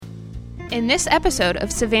In this episode of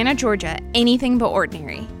Savannah, Georgia, Anything But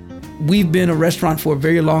Ordinary. We've been a restaurant for a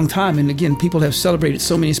very long time, and again, people have celebrated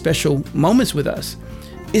so many special moments with us.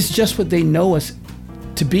 It's just what they know us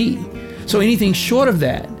to be. So anything short of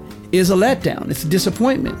that is a letdown. It's a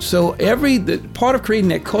disappointment. So the part of creating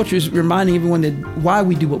that culture is reminding everyone that why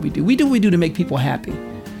we do what we do. We do what we do to make people happy.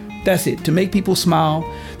 That's it. To make people smile,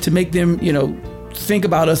 to make them, think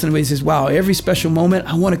about us in a way that says, wow, every special moment,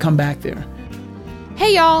 I want to come back there.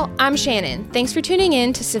 Hey y'all, I'm Shannon. Thanks for tuning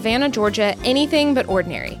in to Savannah, Georgia, Anything But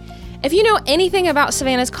Ordinary. If you know anything about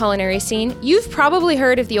Savannah's culinary scene, you've probably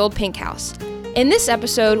heard of the Old Pink House. In this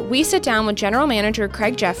episode, we sit down with General Manager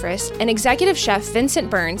Craig Jeffress and Executive Chef Vincent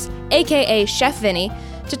Burns, aka Chef Vinny,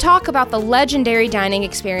 to talk about the legendary dining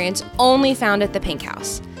experience only found at the Pink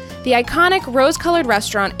House. The iconic rose-colored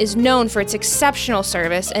restaurant is known for its exceptional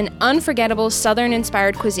service and unforgettable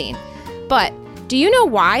Southern-inspired cuisine. But do you know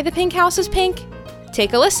why the Pink House is pink?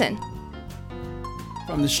 Take a listen.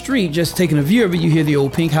 From the street, just taking a view of it, you hear the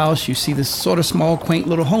Old Pink House. You see this sort of small, quaint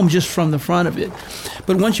little home just from the front of it.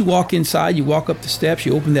 But once you walk inside, you walk up the steps,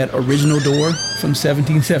 you open that original door from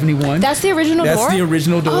 1771. That's the original door? That's the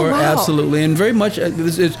original door, oh, wow. Absolutely. And very much,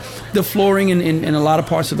 the flooring in a lot of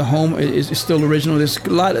parts of the home is still original.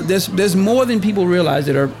 There's more than people realize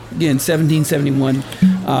that are, again, 1771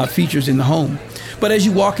 features in the home. But as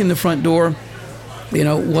you walk in the front door,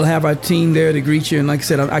 we'll have our team there to greet you. And like I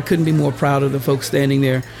said, I couldn't be more proud of the folks standing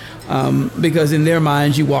there because in their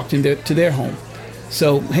minds, you walked into their home.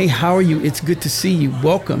 So, hey, how are you? It's good to see you.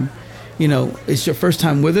 Welcome. It's your first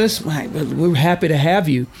time with us. We're happy to have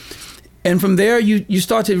you. And from there, you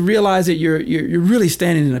start to realize that you're really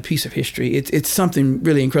standing in a piece of history. It's something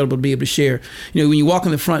really incredible to be able to share. When you walk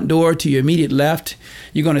in the front door, to your immediate left,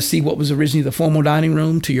 you're going to see what was originally the formal dining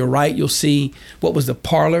room. To your right, you'll see what was the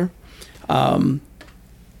parlor.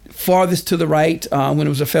 Farthest to the right, when it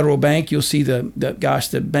was a federal bank, you'll see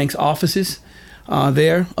the bank's offices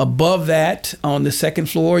there. Above that, on the second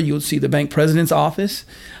floor, you'll see the bank president's office.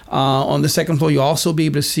 On the second floor, you'll also be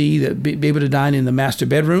able to be able to dine in the master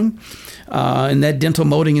bedroom. And that dental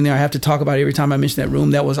molding in there, I have to talk about every time I mention that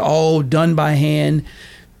room. That was all done by hand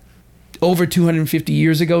over 250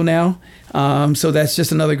 years ago now. So that's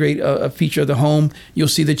just another great feature of the home. You'll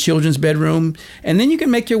see the children's bedroom. And then you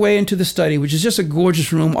can make your way into the study, which is just a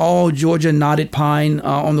gorgeous room, all Georgia knotted pine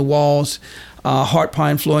on the walls, heart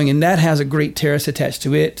pine flooring, and that has a great terrace attached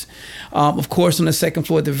to it. Of course, on the second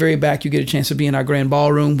floor at the very back, you get a chance to be in our grand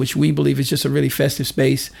ballroom, which we believe is just a really festive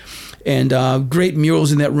space. And great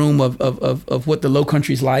murals in that room of what the Low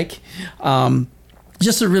Country's like.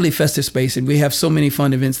 Just a really festive space, and we have so many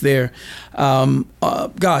fun events there. When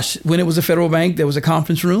it was a federal bank, there was a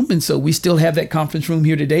conference room, and so we still have that conference room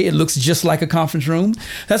here today. It looks just like a conference room.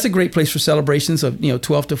 That's a great place for celebrations of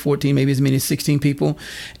 12 to 14, maybe as many as 16 people.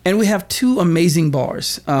 And we have two amazing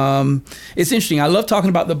bars. It's interesting. I love talking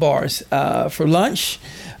about the bars. For lunch,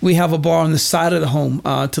 we have a bar on the side of the home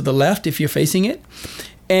to the left if you're facing it.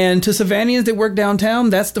 And to Savannahans that work downtown,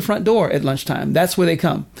 that's the front door at lunchtime. That's where they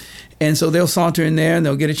come. And so they'll saunter in there and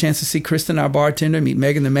they'll get a chance to see Kristen, our bartender, meet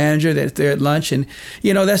Megan, the manager, that's there at lunch. And,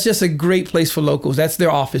 that's just a great place for locals. That's their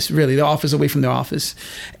office, really, their office away from their office.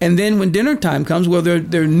 And then when dinner time comes,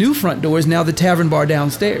 their new front door is now the Tavern Bar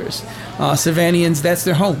downstairs. Savannahans, that's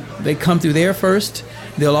their home. They come through there first.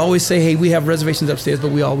 They'll always say, hey, we have reservations upstairs,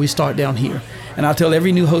 but we always start down here. And I'll tell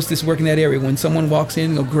every new host that's working that area, when someone walks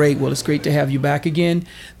in, go, great, well, it's great to have you back again.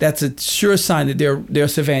 That's a sure sign that they're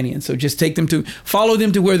Savannahans. So just follow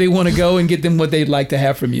them to where they want to go and get them what they'd like to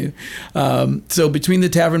have from you. So between the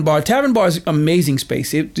Tavern Bar is amazing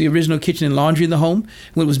space. The original kitchen and laundry in the home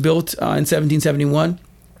when it was built in 1771.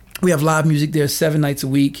 We have live music there 7 nights a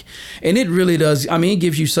week. And it really does, it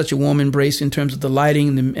gives you such a warm embrace in terms of the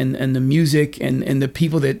lighting and the music and the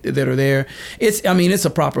people that are there. It's a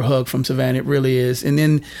proper hug from Savannah. It really is. And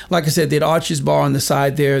then, like I said, the Arches Bar on the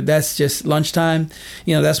side there, that's just lunchtime.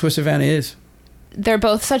 That's where Savannah is. They're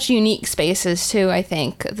both such unique spaces, too, I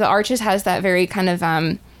think. The Arches has that very kind of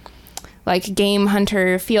like game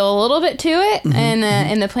hunter feel a little bit to it, and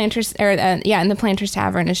in the Planters in the Planters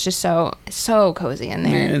Tavern it's just so cozy in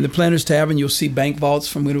there. In the Planters Tavern, you'll see bank vaults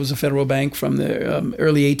from when it was a federal bank from the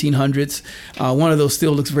early 1800s. One of those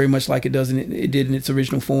still looks very much like it did in its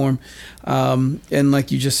original form. And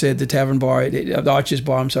like you just said, the Tavern Bar, the Arches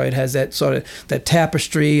Bar, it has that sort of that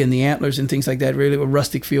tapestry and the antlers and things like that. Really a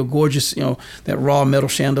rustic feel, gorgeous. That raw metal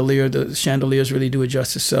chandelier. The chandeliers really do it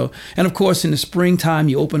justice. So, and of course, in the springtime,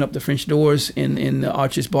 you open up the French doors in the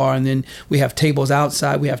Arches Bar, and then we have tables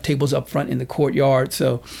outside. We have tables up front in the courtyard.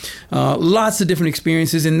 So, lots of different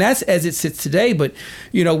experiences, and that's as it sits today. But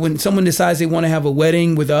when someone decides they want to have a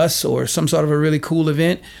wedding with us or some sort of a really cool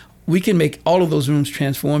event, we can make all of those rooms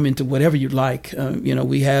transform into whatever you'd like.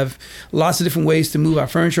 We have lots of different ways to move our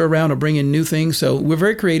furniture around or bring in new things. So we're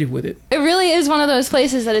very creative with it. It really is one of those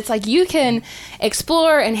places that it's like you can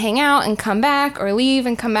explore and hang out and come back, or leave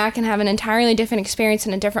and come back and have an entirely different experience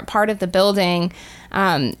in a different part of the building.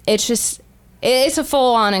 It's a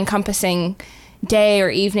full-on encompassing day or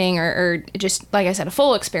evening or just, like I said, a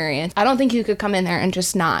full experience. I don't think you could come in there and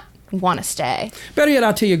just not want to stay. Better yet,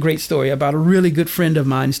 I'll tell you a great story about a really good friend of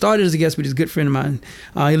mine. He started as a guest, but he's a good friend of mine.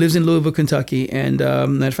 He lives in Louisville, Kentucky. And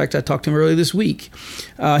matter of fact, I talked to him earlier this week.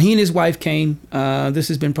 He and his wife came. This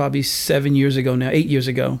has been probably 8 years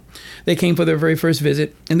ago. They came for their very first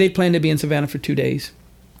visit, and they planned to be in Savannah for 2 days.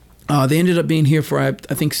 They ended up being here for, I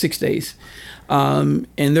think, 6 days. And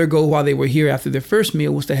their goal while they were here after their first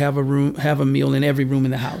meal was to have a meal in every room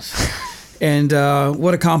in the house. And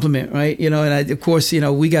what a compliment, right? And of course,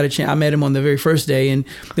 we got a chance. I met him on the very first day, and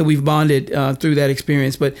then we've bonded through that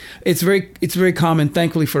experience. But it's very common,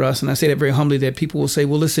 thankfully for us, and I say that very humbly, that people will say,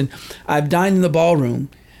 well, listen, I've dined in the ballroom.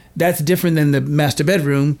 That's different than the master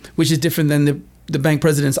bedroom, which is different than the bank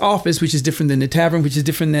president's office, which is different than the tavern, which is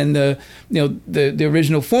different than the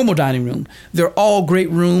original formal dining room. They're all great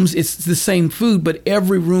rooms. It's the same food, but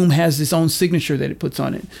every room has its own signature that it puts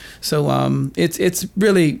on it. So it's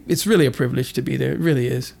really a privilege to be there. It really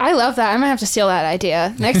is. I love that. I'm gonna have to steal that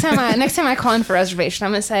idea next time I call in for reservation.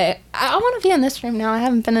 I'm gonna say I want to be in this room now. I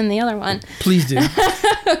haven't been in the other one. Please do.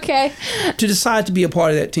 Okay. To decide to be a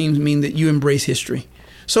part of that team means that you embrace history.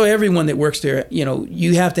 So everyone that works there,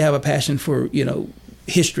 you have to have a passion for,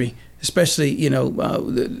 history, especially,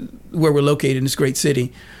 where we're located in this great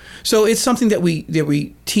city. So it's something that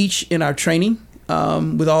we teach in our training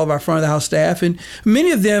with all of our front of the house staff. And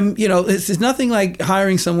many of them, it's nothing like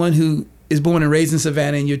hiring someone who is born and raised in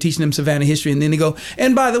Savannah, and you're teaching them Savannah history, and then they go,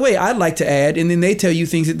 and by the way, I'd like to add, and then they tell you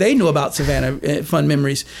things that they know about Savannah, fun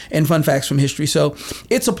memories and fun facts from history. So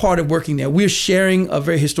it's a part of working there. We're sharing a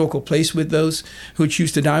very historical place with those who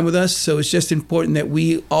choose to dine with us. So it's just important that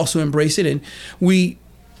we also embrace it, and we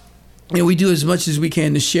do as much as we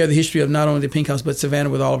can to share the history of not only the Pink House, but Savannah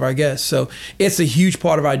with all of our guests. So it's a huge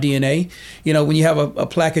part of our DNA. When you have a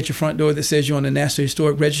plaque at your front door that says you're on the National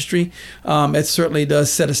Historic Registry, it certainly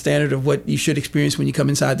does set a standard of what you should experience when you come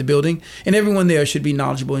inside the building. And everyone there should be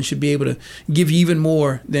knowledgeable and should be able to give you even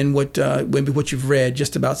more than what you've read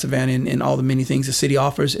just about Savannah and all the many things the city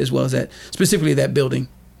offers, as well as specifically that building.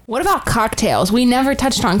 What about cocktails? We never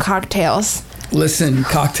touched on cocktails. Listen,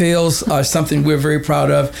 cocktails are something we're very proud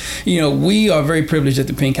of. We are very privileged at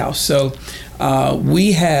the Pink House. So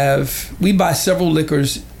we buy several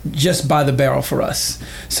liquors just by the barrel for us.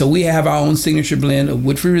 So we have our own signature blend of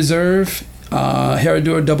Woodford Reserve,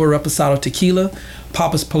 Herradura Double Reposado Tequila,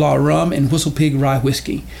 Papa's Pilar Rum, and Whistle Pig Rye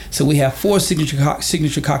Whiskey. So we have 4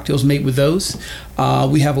 signature cocktails made with those.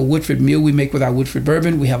 We have a Woodford Mule we make with our Woodford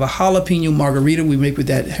Bourbon. We have a Jalapeno Margarita we make with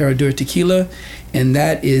that Herradura Tequila. And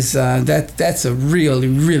that is that's a really,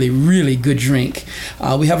 really, really good drink.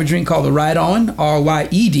 We have a drink called the Ride On,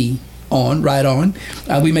 RYED. Ride On.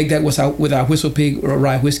 We make that with our Whistle Pig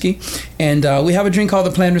Rye Whiskey. And we have a drink called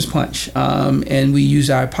the Planter's Punch. And we use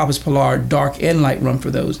our Papa's Pilar dark and light rum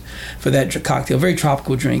for that cocktail. Very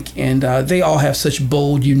tropical drink. And they all have such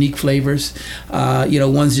bold, unique flavors.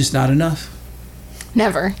 One's just not enough.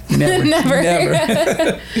 Never.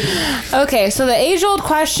 Never. Okay, so the age-old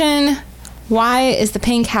question, why is the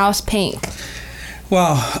Pink House pink?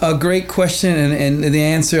 Wow, a great question, and the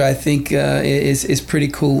answer, I think, is pretty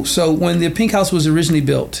cool. So when the Pink House was originally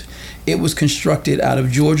built, it was constructed out of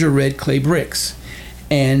Georgia red clay bricks,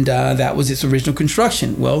 and that was its original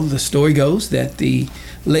construction. Well, the story goes that the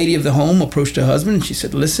lady of the home approached her husband, and she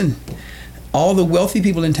said, listen, all the wealthy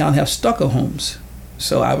people in town have stucco homes,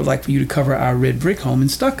 so I would like for you to cover our red brick home in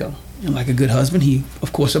stucco. And like a good husband, he,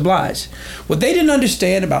 of course, obliged. What they didn't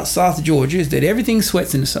understand about South Georgia is that everything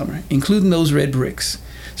sweats in the summer, including those red bricks.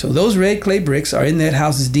 So those red clay bricks are in that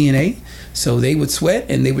house's DNA. So they would sweat,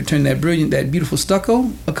 and they would turn that beautiful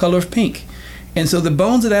stucco a color of pink. And so the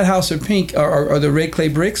bones of that house are pink, are the red clay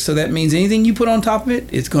bricks. So that means anything you put on top of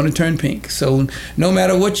it, it's going to turn pink. So no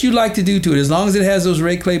matter what you like to do to it, as long as it has those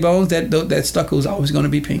red clay bones, that stucco is always going to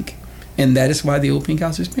be pink. And that is why the old Pink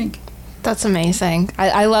House is pink. That's amazing.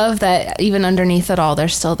 I love that even underneath it all,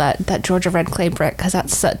 there's still that Georgia red clay brick, because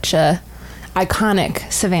that's such a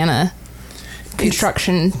iconic Savannah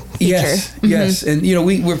construction feature. Yes. And,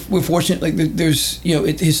 we're fortunate. Like there's,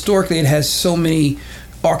 historically it has so many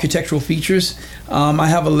architectural features. I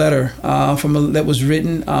have a letter that was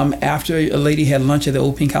written after a lady had lunch at the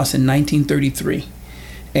old Pink House in 1933.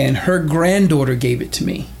 And her granddaughter gave it to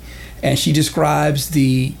me. and she describes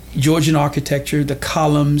the Georgian architecture, the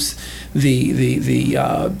columns, the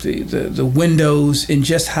windows, and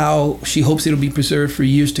just how she hopes it'll be preserved for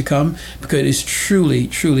years to come, because it's truly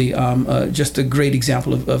just a great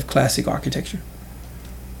example of classic architecture.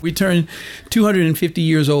 We turned 250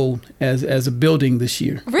 years old as a building this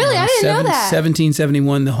year. Really? I didn't know that.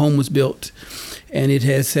 1771, the home was built. And it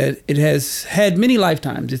has had many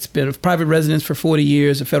lifetimes. It's been a private residence for 40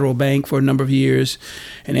 years, a federal bank for a number of years,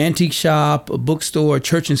 an antique shop, a bookstore, a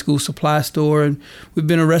church and school supply store. And we've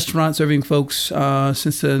been a restaurant serving folks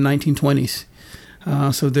since the 1920s.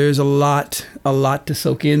 So there's a lot to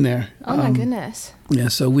soak in there. Oh my goodness. Yeah,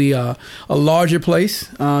 so we are a larger place.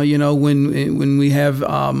 When we have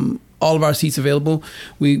all of our seats available,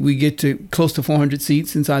 we get to close to 400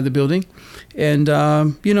 seats inside the building, and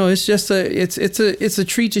it's just it's a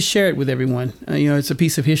treat to share it with everyone. It's a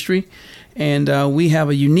piece of history, and we have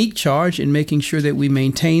a unique charge in making sure that we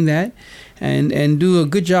maintain that, and do a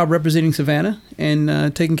good job representing Savannah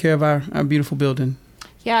and taking care of our beautiful building.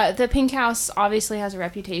 Yeah, the Pink House obviously has a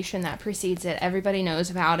reputation that precedes it. Everybody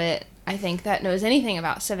knows about it, I think, that knows anything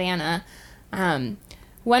about Savannah.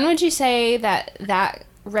 When would you say that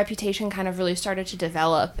reputation kind of really started to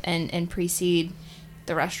develop and precede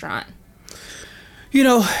the restaurant?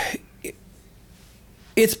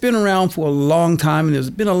 It's been around for a long time, and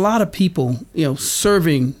there's been a lot of people,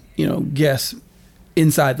 serving, guests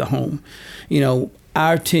inside the home.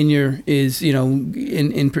 Our tenure is,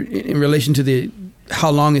 in relation to how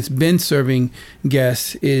long it's been serving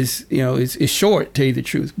guests is short, to tell you the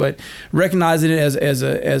truth. But recognizing it as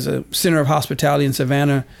a center of hospitality in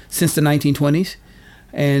Savannah since the 1920s,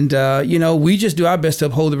 and we just do our best to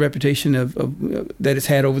uphold the reputation of that it's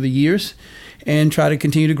had over the years, and try to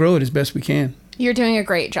continue to grow it as best we can. You're doing a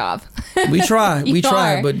great job. We try,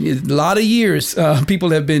 but a lot of years people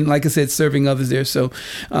have been, like I said, serving others there. So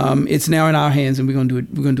it's now in our hands, and we're gonna do it.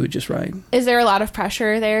 We're gonna do it just right. Is there a lot of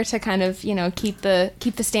pressure there to kind of keep the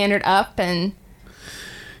standard up? And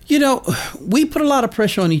we put a lot of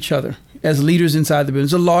pressure on each other as leaders inside the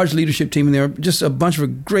business. There's a large leadership team, and there are just a bunch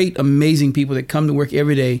of great, amazing people that come to work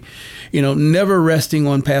every day, never resting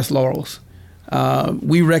on past laurels.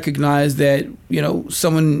 We recognize that,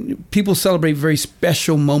 people celebrate very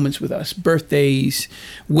special moments with us, birthdays,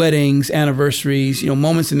 weddings, anniversaries,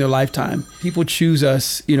 moments in their lifetime. People choose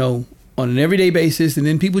us, on an everyday basis, and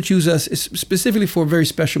then people choose us specifically for very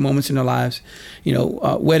special moments in their lives,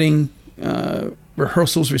 wedding,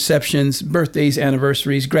 rehearsals, receptions, birthdays,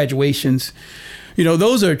 anniversaries, graduations.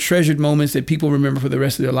 Those are treasured moments that people remember for the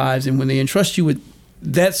rest of their lives. And when they entrust you with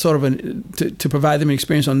that sort of to provide them an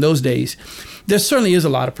experience on those days, there certainly is a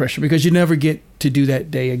lot of pressure, because you never get to do that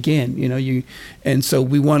day again, and so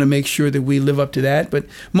we want to make sure that we live up to that. But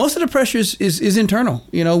most of the pressure is internal.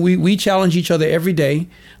 We challenge each other every day.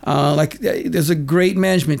 There's a great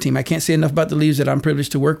management team. I can't say enough about the leaders that I'm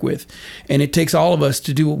privileged to work with, and it takes all of us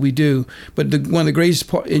to do what we do. But one of the greatest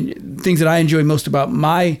things that I enjoy most about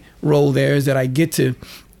my role there is that I get to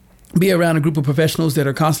be around a group of professionals that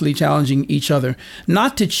are constantly challenging each other,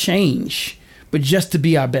 not to change, but just to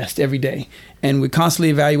be our best every day. And we're constantly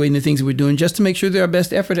evaluating the things that we're doing just to make sure they're our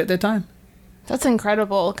best effort at that time. That's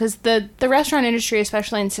incredible, because the restaurant industry,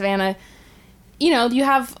 especially in Savannah, you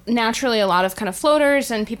have naturally a lot of kind of floaters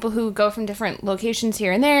and people who go from different locations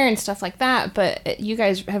here and there and stuff like that. But you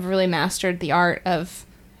guys have really mastered the art of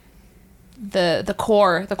the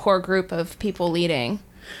core group of people leading.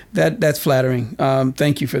 That's flattering.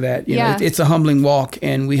 Thank you for that. It's a humbling walk,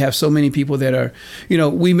 and we have so many people that are,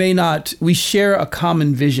 we share a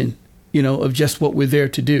common vision, of just what we're there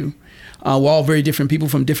to do. We're all very different people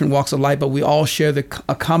from different walks of life, but we all share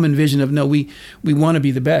a common vision of, we want to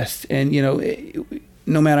be the best. And,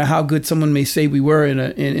 no matter how good someone may say we were in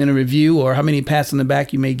a review, or how many pats on the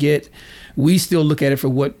back you may get, we still look at it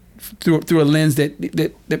for through a lens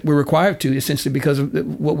that we're required to, essentially, because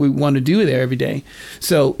of what we want to do there every day.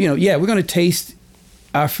 So, we're going to taste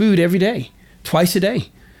our food every day, twice a day.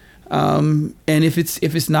 And if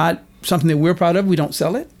it's not something that we're proud of, we don't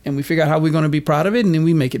sell it, and we figure out how we're going to be proud of it, and then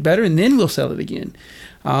we make it better, and then we'll sell it again.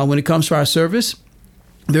 When it comes to our service,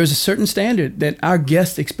 there's a certain standard that our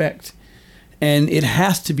guests expect, and it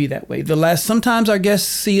has to be that way. Sometimes our guests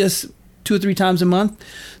see us 2 or 3 times a month.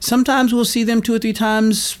 Sometimes we'll see them 2 or 3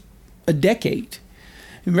 times a decade.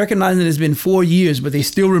 And recognizing that it's been 4 years, but they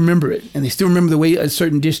still remember it, and they still remember the way a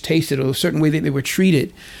certain dish tasted, or a certain way that they were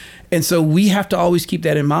treated. And so we have to always keep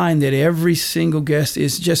that in mind, that every single guest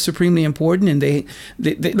is just supremely important. And they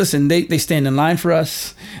listen, they stand in line for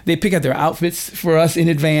us. They pick out their outfits for us in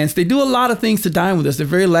advance. They do a lot of things to dine with us. The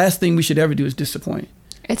very last thing we should ever do is disappoint.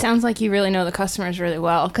 It sounds like you really know the customers really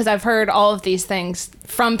well, because I've heard all of these things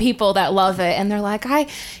from people that love it, and they're like, I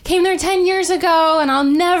came there 10 years ago and I'll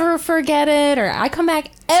never forget it, or I come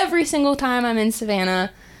back every single time I'm in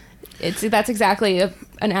Savannah. That's exactly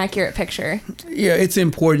an accurate picture. Yeah, it's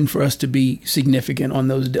important for us to be significant on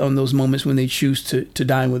those moments when they choose to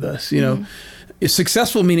dine with us. You know, it's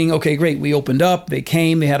successful meaning, okay, great, we opened up, they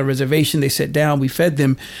came, they had a reservation, they sat down, we fed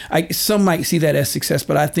them. Some might see that as success,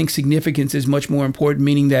 but I think significance is much more important,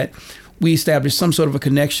 meaning that we establish some sort of a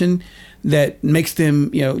connection that makes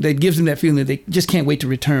them, that gives them that feeling that they just can't wait to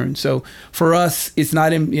return. So for us, it's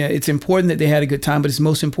important that they had a good time, but it's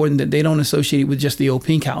most important that they don't associate it with just the old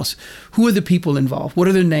Pink House. Who are the people involved? What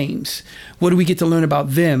are their names? What do we get to learn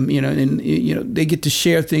about them? And they get to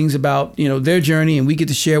share things about, their journey, and we get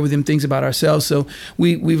to share with them things about ourselves. So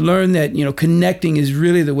we've learned that, connecting is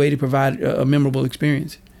really the way to provide a memorable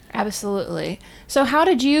experience. Absolutely. So how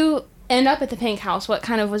did you end up at the Pink House? What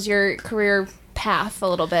kind of was your career path a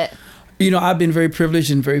little bit? I've been very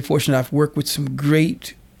privileged and very fortunate. I've worked with some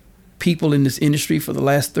great people in this industry for the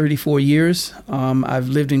last 34 years. I've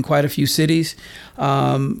lived in quite a few cities.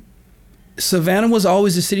 Savannah was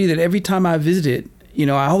always a city that every time I visited,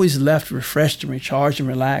 I always left refreshed and recharged and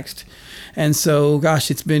relaxed. And so,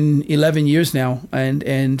 gosh, it's been 11 years now.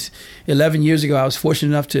 And 11 years ago, I was fortunate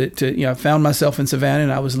enough to I found myself in Savannah,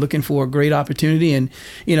 and I was looking for a great opportunity. And,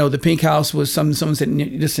 the Pink House was something someone said,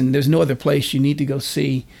 listen, there's no other place you need to go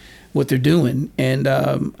see what they're doing. And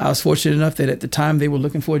I was fortunate enough that at the time they were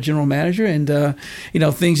looking for a general manager, and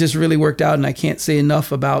things just really worked out. And I can't say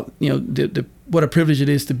enough about what a privilege it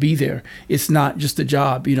is to be there. It's not just a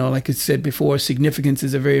job. Like I said before, significance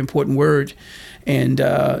is a very important word, and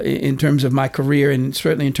in terms of my career, and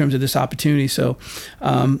certainly in terms of this opportunity. So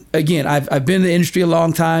again, I've been in the industry a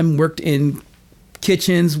long time, worked in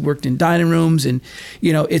kitchens, worked in dining rooms, and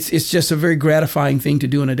it's just a very gratifying thing to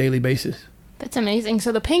do on a daily basis. That's amazing.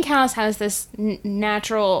 So the Pink House has this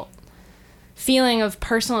natural feeling of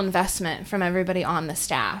personal investment from everybody on the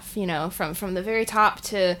staff, from the very top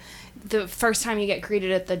to the first time you get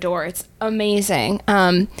greeted at the door. It's amazing.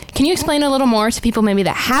 Can you explain a little more to people maybe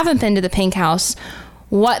that haven't been to the Pink House,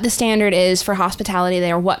 what the standard is for hospitality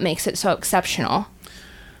there, what makes it so exceptional?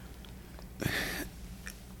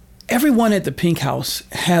 Everyone at the Pink House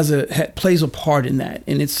plays a part in that,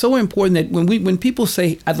 and it's so important that when people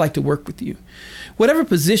say, "I'd like to work with you," whatever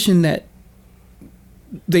position that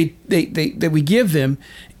that we give them,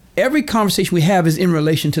 every conversation we have is in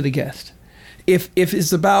relation to the guest. If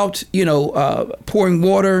it's about pouring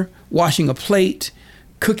water, washing a plate,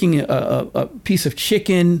 cooking a piece of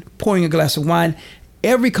chicken, pouring a glass of wine,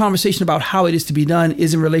 every conversation about how it is to be done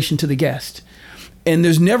is in relation to the guest. And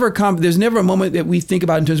there's never a moment that we think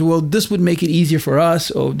about in terms of, well, this would make it easier for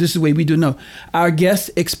us, or this is the way we do it. No, our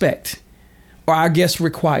guests expect, or our guests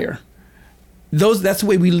require. That's the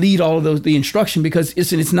way we lead all of the instruction, because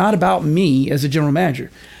it's not about me as a general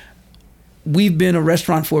manager. We've been a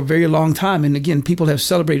restaurant for a very long time, and again, people have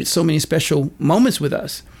celebrated so many special moments with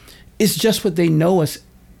us. It's just what they know us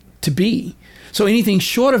to be. So anything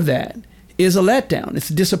short of that is a letdown. It's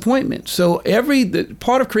a disappointment. So the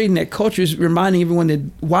part of creating that culture is reminding everyone that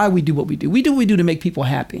why we do what we do. We do what we do to make people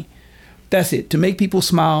happy. That's it. To make people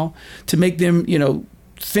smile, to make them,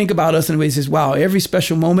 think about us in a way that says, wow, every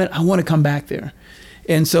special moment, I want to come back there.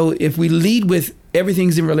 And so if we lead with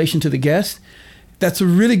everything's in relation to the guest, that's a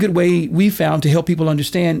really good way we found to help people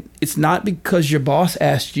understand it's not because your boss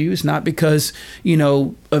asked you. It's not because,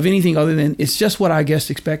 of anything other than it's just what our guests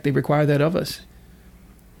expect. They require that of us.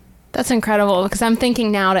 That's incredible, because I'm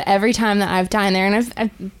thinking now to every time that I've dined there,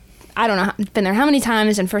 and I don't know, I've been there how many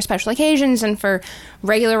times, and for special occasions and for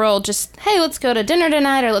regular old just, hey, let's go to dinner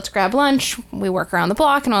tonight, or let's grab lunch. We work around the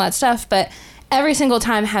block and all that stuff, but every single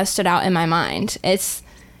time has stood out in my mind. I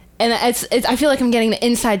feel like I'm getting the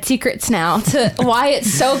inside secrets now to why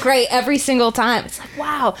it's so great every single time. It's like,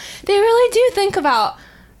 wow, they really do think about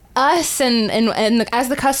us and as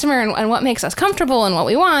the customer and what makes us comfortable and what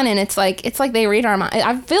we want, and it's like they read our mind.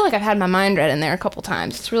 I feel like I've had my mind read in there a couple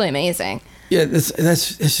times. It's really amazing. Yeah, it's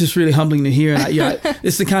just really humbling to hear, and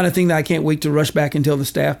it's the kind of thing that I can't wait to rush back and tell the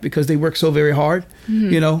staff, because they work so very hard.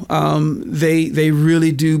 Mm-hmm. They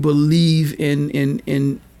really do believe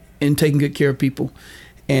in taking good care of people,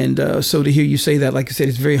 and so to hear you say that, like I said,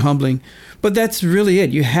 it's very humbling. But that's really it.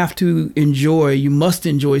 You must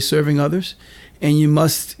enjoy serving others. And you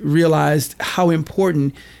must realize how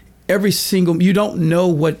important you don't know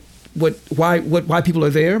why people are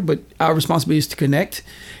there, but our responsibility is to connect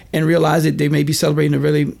and realize that they may be celebrating a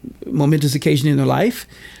really momentous occasion in their life.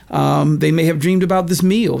 They may have dreamed about this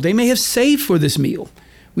meal. They may have saved for this meal.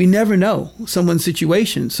 we never know someone's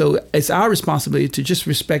situation. So it's our responsibility to just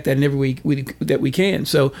respect that in every way that we can.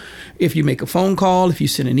 So if you make a phone call, if you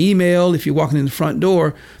send an email, if you're walking in the front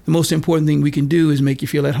door, the most important thing we can do is make you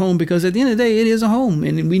feel at home, because at the end of the day, it is a home,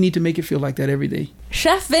 and we need to make it feel like that every day.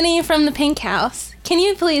 Chef Vinny from the Pink House, can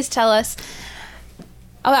you please tell us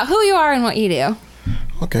about who you are and what you do?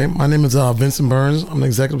 Okay, my name is Vincent Burns. I'm the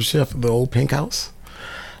executive chef of the Old Pink House,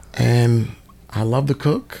 and I love to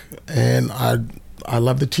cook, and I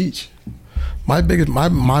love to teach. My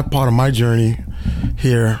part of my journey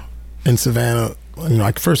here in Savannah,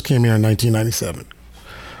 I first came here in 1997.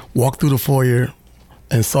 Walked through the foyer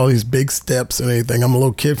and saw these big steps and everything. I'm a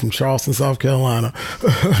little kid from Charleston, South Carolina,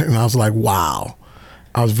 and I was like, wow.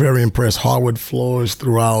 I was very impressed. Hardwood floors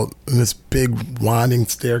throughout, and this big winding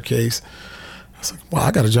staircase. I was like, wow,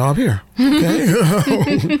 I got a job here.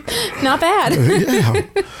 Okay. Not bad. Yeah.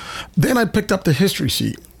 Then I picked up the history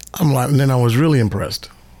sheet. And then I was really impressed.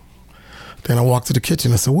 Then I walked to the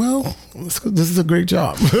kitchen and said, well, this is a great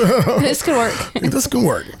job. This could work. This can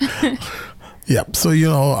work. Yeah. So,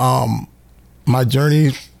 my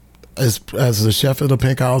journey as a chef at the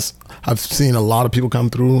Pink House, I've seen a lot of people come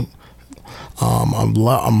through.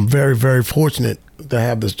 I'm very, very fortunate to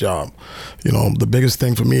have this job. The biggest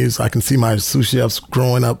thing for me is I can see my sous chefs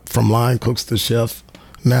growing up from line cooks to chef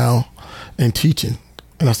now and teaching.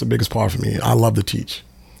 And that's the biggest part for me. I love to teach.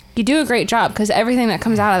 You do a great job, because everything that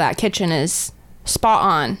comes out of that kitchen is spot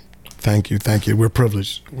on. Thank you. We're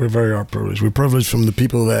privileged. We're very privileged. We're privileged from the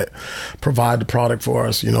people that provide the product for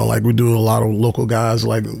us. Like we do a lot of local guys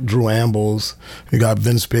like Drew Ambles. We got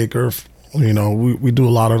Vince Baker. We do a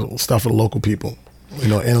lot of stuff for the local people.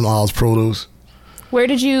 In-laws produce. Where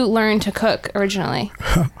did you learn to cook originally?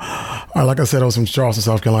 Like I said, I was from Charleston,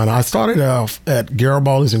 South Carolina. I started off at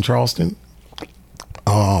Garibaldi's in Charleston.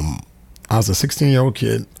 I was a 16-year-old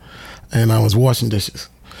kid, and I was washing dishes.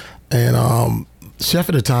 And chef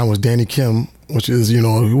at the time was Danny Kim, which is, he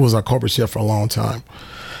was our corporate chef for a long time.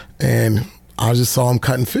 And I just saw him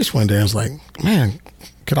cutting fish one day. I was like, man,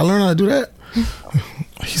 could I learn how to do that?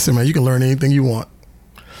 He said, man, you can learn anything you want.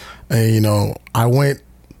 And, I went,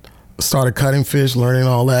 started cutting fish, learning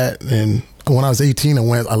all that. And when I was 18, I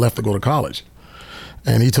left to go to college.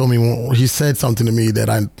 And he told me, he said something to me that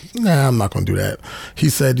I'm not going to do that. He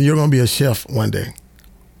said, you're going to be a chef one day.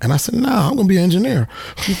 And I said, nah, I'm going to be an engineer.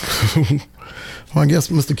 Well, I guess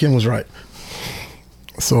Mr. Kim was right.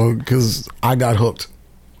 So, because I got hooked.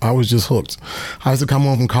 I was just hooked. I used to come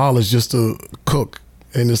home from college just to cook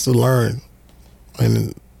and just to learn.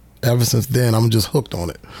 And ever since then, I'm just hooked on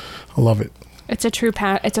it. I love it. It's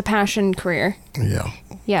it's a passion career. Yeah.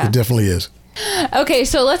 Yeah. It definitely is. Okay,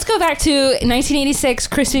 so let's go back to 1986.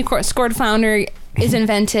 Crispy scored flounder is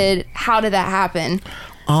invented. How did that happen?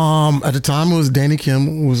 At the time, it was Danny Kim,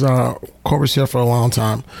 who was our corporate chef for a long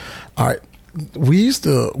time. All right, we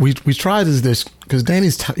tried this dish because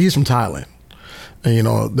he's from Thailand,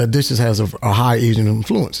 and that dish just has a high Asian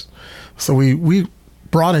influence. So we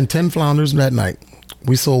brought in 10 flounders that night.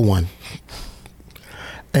 We sold one,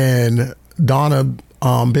 and Donna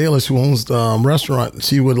Bayless, who owns the restaurant,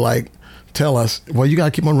 she would tell us, well, you got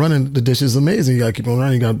to keep on running. The dish is amazing. You got to keep on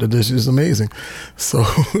running. The dish is amazing. So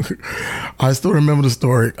I still remember the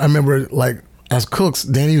story. I remember, as cooks,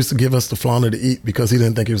 Danny used to give us the flounder to eat because he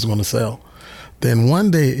didn't think it was going to sell. Then one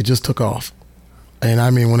day it just took off. And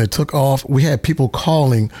I mean, when it took off, we had people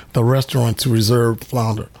calling the restaurant to reserve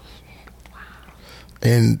flounder. Wow.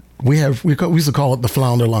 And we used to call it the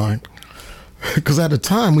flounder line. Because at the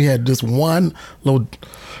time, we had this one little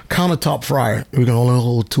countertop fryer. We could only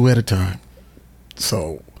hold 2 at a time.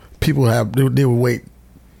 So people they would wait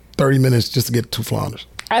 30 minutes just to get 2 flounders.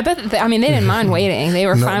 I bet, they didn't mind waiting. They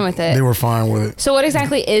were fine with it. They were fine with it. So what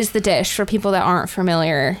exactly is the dish for people that aren't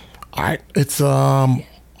familiar? All right. It's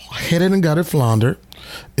headed and gutted flounder.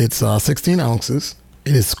 It's 16 ounces.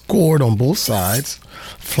 It is scored on both sides,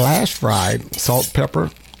 flash fried, salt, pepper,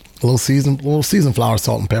 a little seasoned flour,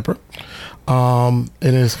 salt, and pepper.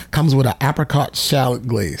 It comes with an apricot shallot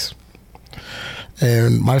glaze.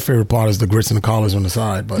 And my favorite part is the grits and the collards on the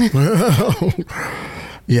side. But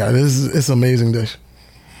yeah, it's an amazing dish.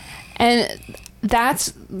 And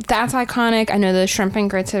that's iconic. I know the shrimp and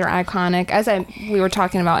grits are iconic. We were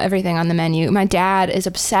talking about everything on the menu. My dad is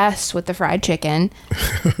obsessed with the fried chicken.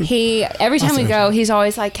 Every time we go, he's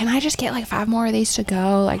always like, "Can I just get 5 more of these to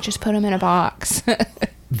go? Just put them in a box."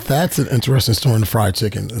 That's an interesting story. And the fried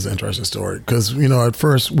chicken is an interesting story because at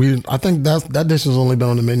first I think that dish has only been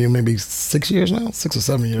on the menu maybe 6 years now, 6 or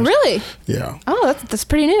 7 years. Really? Yeah. Oh, that's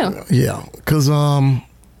pretty new. Yeah, because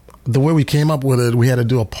the way we came up with it, we had to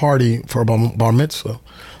do a party for a bar mitzvah,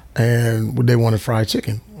 and they wanted fried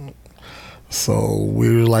chicken. So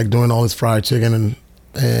we were like doing all this fried chicken,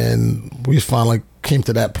 and we finally came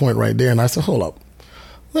to that point right there. And I said, hold up,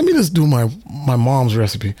 let me just do my mom's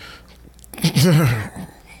recipe.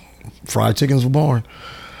 Fried chickens were born.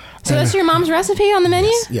 So that's your mom's recipe on the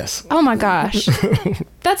menu? Yes. Oh my gosh.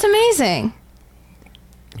 That's amazing.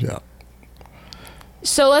 Yeah.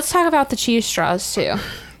 So let's talk about the cheese straws too.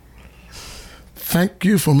 Thank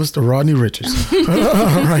you for Mr. Rodney Richards.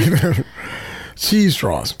 Right. Cheese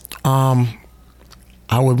straws.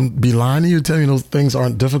 I would be lying to you telling you those things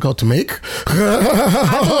aren't difficult to make.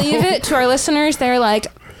 I believe it. To our listeners, they're like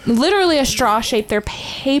literally a straw shape. They're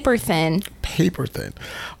paper thin. Paper thin.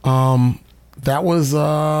 That was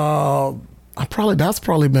that's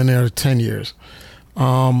probably been there 10 years.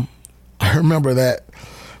 I remember that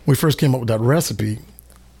we first came up with that recipe,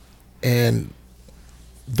 and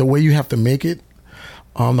the way you have to make it,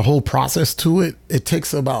 the whole process to it, it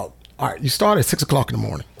takes about, all right, you start at 6 o'clock in the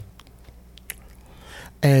morning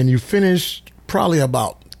and you finish probably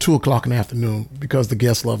about 2 o'clock in the afternoon because the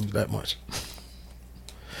guests love it that much.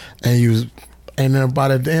 And then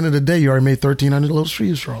by the end of the day, you already made 1,300 little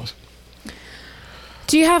cheese straws.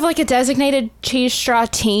 Do you have like a designated cheese straw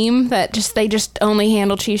team that they just only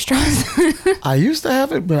handle cheese straws? I used to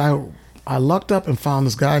have it, but I lucked up and found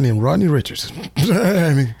this guy named Rodney Richards.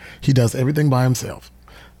 And he does everything by himself,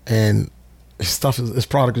 and his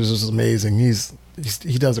product is just amazing.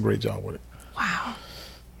 He does a great job with it. Wow.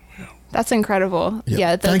 That's incredible. Yep.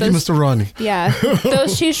 Yeah. Thank you, Mr. Rodney. Yeah.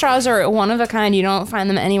 Those cheese straws are one of a kind. You don't find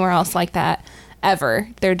them anywhere else like that ever.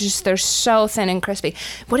 They're so thin and crispy.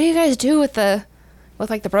 What do you guys do with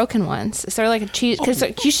like the broken ones? Is there like a cheese? Because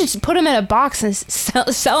you should put them in a box and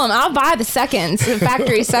sell them. I'll buy the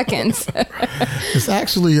factory seconds. It's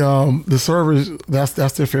actually the servers. That's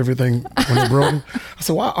their favorite thing when they're broken. I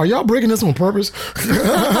said, "Wow, are y'all breaking this on purpose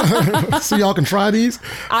so y'all can try these?"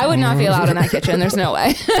 I would not be allowed in that kitchen. There's no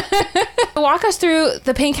way. Walk us through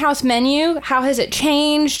the Pink House menu. How has it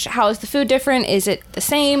changed? How is the food different? Is it the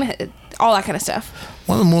same? All that kind of stuff.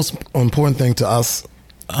 One of the most important thing to us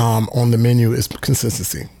on the menu is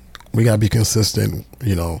consistency. We got to be consistent.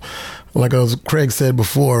 Like as Craig said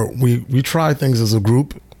before, we try things as a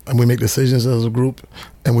group, and we make decisions as a group,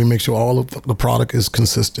 and we make sure all of the product is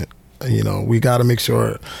consistent. We got to make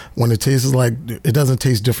sure when it tastes like, it doesn't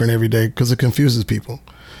taste different every day, because it confuses people.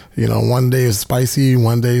 One day is spicy,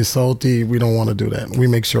 one day is salty. We don't want to do that. We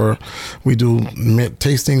make sure we do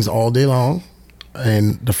tastings all day long,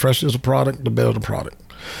 and the fresher the product, the better the product.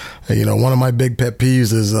 And, one of my big pet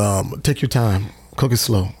peeves is take your time, cook it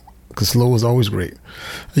slow, because slow is always great.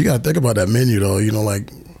 You got to think about that menu, though.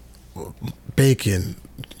 Like bacon,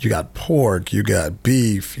 you got pork, you got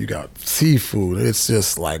beef, you got seafood. It's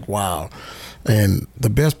just like, wow. And the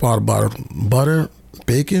best part about it, butter,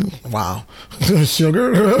 bacon, wow.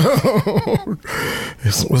 Sugar,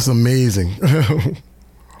 it's amazing.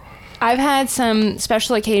 I've had some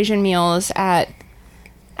special occasion meals at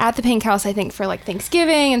the Pink House, I think, for like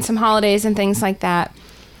Thanksgiving and some holidays and things like that.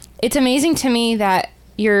 It's amazing to me that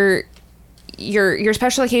your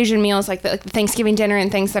special occasion meals, like the Thanksgiving dinner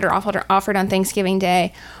and things that are offered on Thanksgiving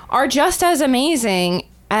Day, are just as amazing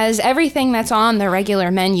as everything that's on the regular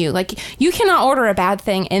menu. Like, you cannot order a bad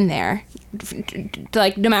thing in there.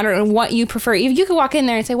 Like, no matter what you prefer. You could walk in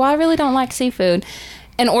there and say, well, I really don't like seafood,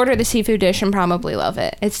 and order the seafood dish and probably love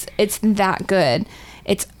it. It's that good.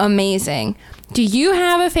 It's amazing. Do you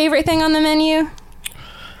have a favorite thing on the menu?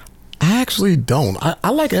 I actually don't.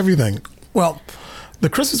 I like everything. Well, the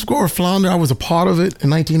Christmas square flounder, I was a part of it in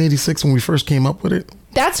 1986 when we first came up with it.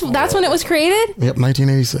 That's when it was created? Yep,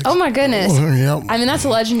 1986. Oh my goodness. Yep. I mean, that's a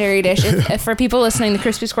legendary dish. If for people listening, the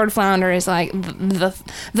crispy scored flounder is like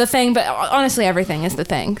the thing, but honestly, everything is the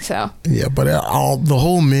thing. So yeah, but the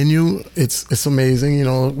whole menu, it's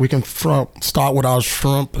amazing. We can start with our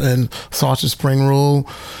shrimp and sausage spring roll,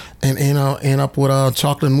 and end up with a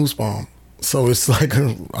chocolate mousse bomb. So it's like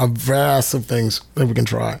a vast of things that we can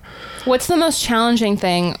try. What's the most challenging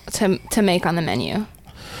thing to make on the menu?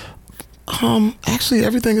 Actually,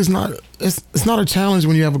 everything is not. It's not a challenge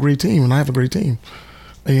when you have a great team, and I have a great team.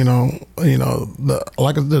 The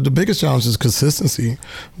biggest challenge is consistency,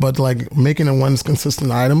 but like making a one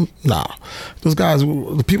consistent item, nah. Those guys,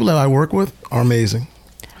 the people that I work with, are amazing.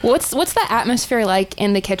 What's the atmosphere like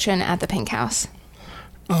in the kitchen at the Pink House?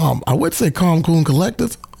 I would say calm, cool, and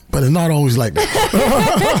collective, but it's not always like that.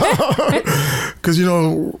 Because,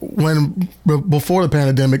 when before the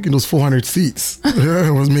pandemic, it was 400 seats.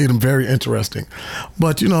 It was made them very interesting.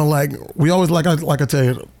 But, we always, like I tell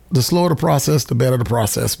you, the slower the process, the better the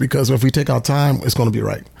process. Because if we take our time, it's going to be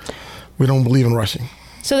right. We don't believe in rushing.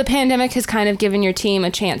 So the pandemic has kind of given your team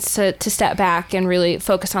a chance to step back and really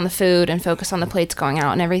focus on the food and focus on the plates going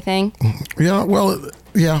out and everything. Yeah, well,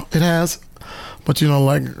 yeah, it has. But,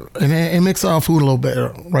 and it makes our food a little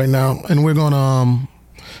better right now. And we're going to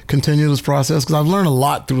continue this process because I've learned a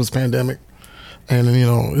lot through this pandemic. And,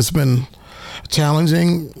 it's been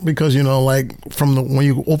challenging because, when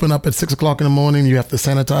you open up at 6 o'clock in the morning, you have to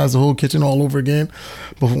sanitize the whole kitchen all over again.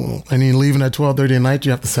 And then leaving at 12:30 at night,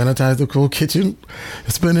 you have to sanitize the whole kitchen.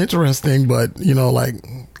 It's been interesting, but,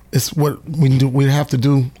 it's what we have to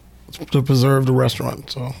do to preserve the restaurant.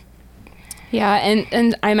 So. Yeah,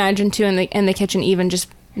 and I imagine too in the kitchen, even just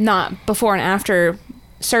not before and after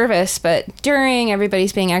service, but during,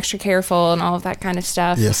 everybody's being extra careful and all of that kind of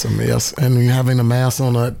stuff. Yes, and having the mask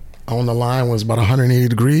on the line was about 180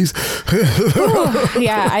 degrees.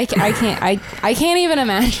 Yeah, I can't even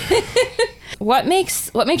imagine. What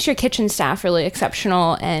makes your kitchen staff really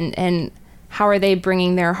exceptional, and how are they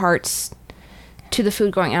bringing their hearts to the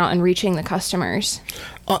food going out and reaching the customers?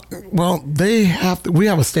 Well, we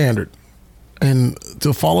have a standard. And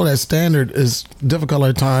to follow that standard is difficult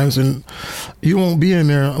at times, and you won't be in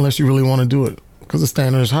there unless you really want to do it because the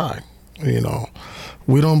standard is high.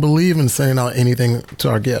 We don't believe in sending out anything to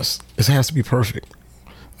our guests. It has to be perfect.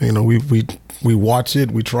 We watch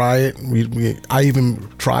it, we try it. I even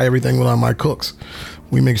try everything with my cooks.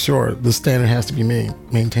 We make sure the standard has to be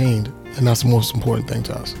maintained, and that's the most important thing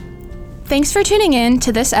to us. Thanks for tuning in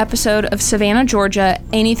to this episode of Savannah, Georgia,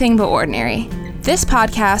 Anything But Ordinary. This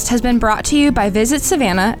podcast has been brought to you by Visit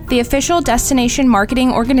Savannah, the official destination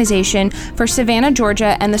marketing organization for Savannah,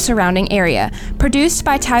 Georgia, and the surrounding area, produced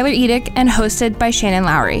by Tyler Edick and hosted by Shannon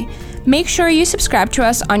Lowry. Make sure you subscribe to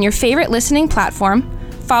us on your favorite listening platform,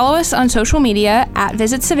 follow us on social media at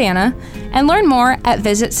Visit Savannah, and learn more at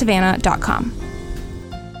visitsavannah.com.